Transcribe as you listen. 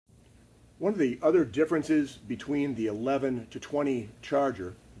One of the other differences between the 11 to 20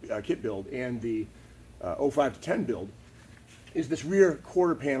 Charger kit build and the 05 to 10 build is this rear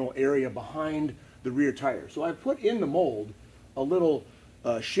quarter panel area behind the rear tire. So I've put in the mold a little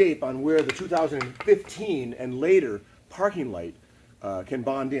shape on where the 2015 and later parking light can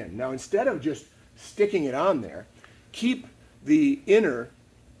bond in. Now, instead of just sticking it on there, keep the inner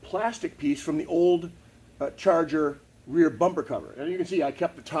plastic piece from the old Charger rear bumper cover. And you can see I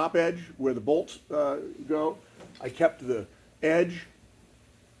kept the top edge where the bolts go. I kept the edge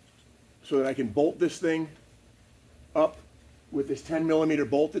so that I can bolt this thing up with this 10mm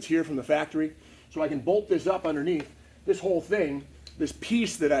bolt that's here from the factory. So I can bolt this up underneath. This whole thing, this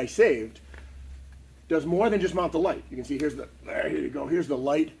piece that I saved, does more than just mount the light. You can see there you go, here's the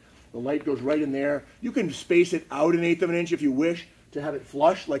light. The light goes right in there. You can space it out 1/8 of an inch if you wish to have it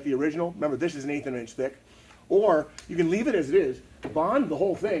flush like the original. Remember, this is 1/8 of an inch thick. Or you can leave it as it is, bond the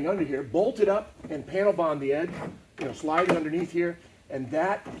whole thing under here, bolt it up and panel bond the edge, slide it underneath here, and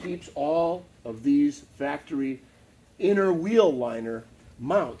that keeps all of these factory inner wheel liner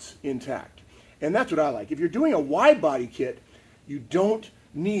mounts intact. And that's what I like. If you're doing a wide body kit, you don't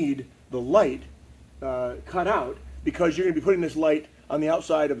need the light cut out because you're going to be putting this light on the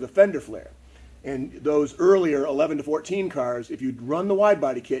outside of the fender flare. And those earlier 11 to 14 cars, if you run the wide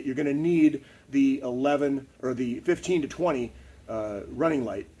body kit, you're going to need the 11 or the 15 to 20 running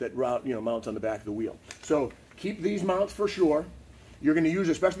light that mounts on the back of the wheel. So keep these mounts for sure. You're going to use,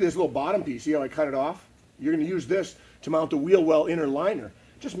 especially this little bottom piece, see how I cut it off? You're going to use this to mount the wheel well inner liner.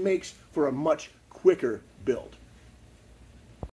 It just makes for a much quicker build.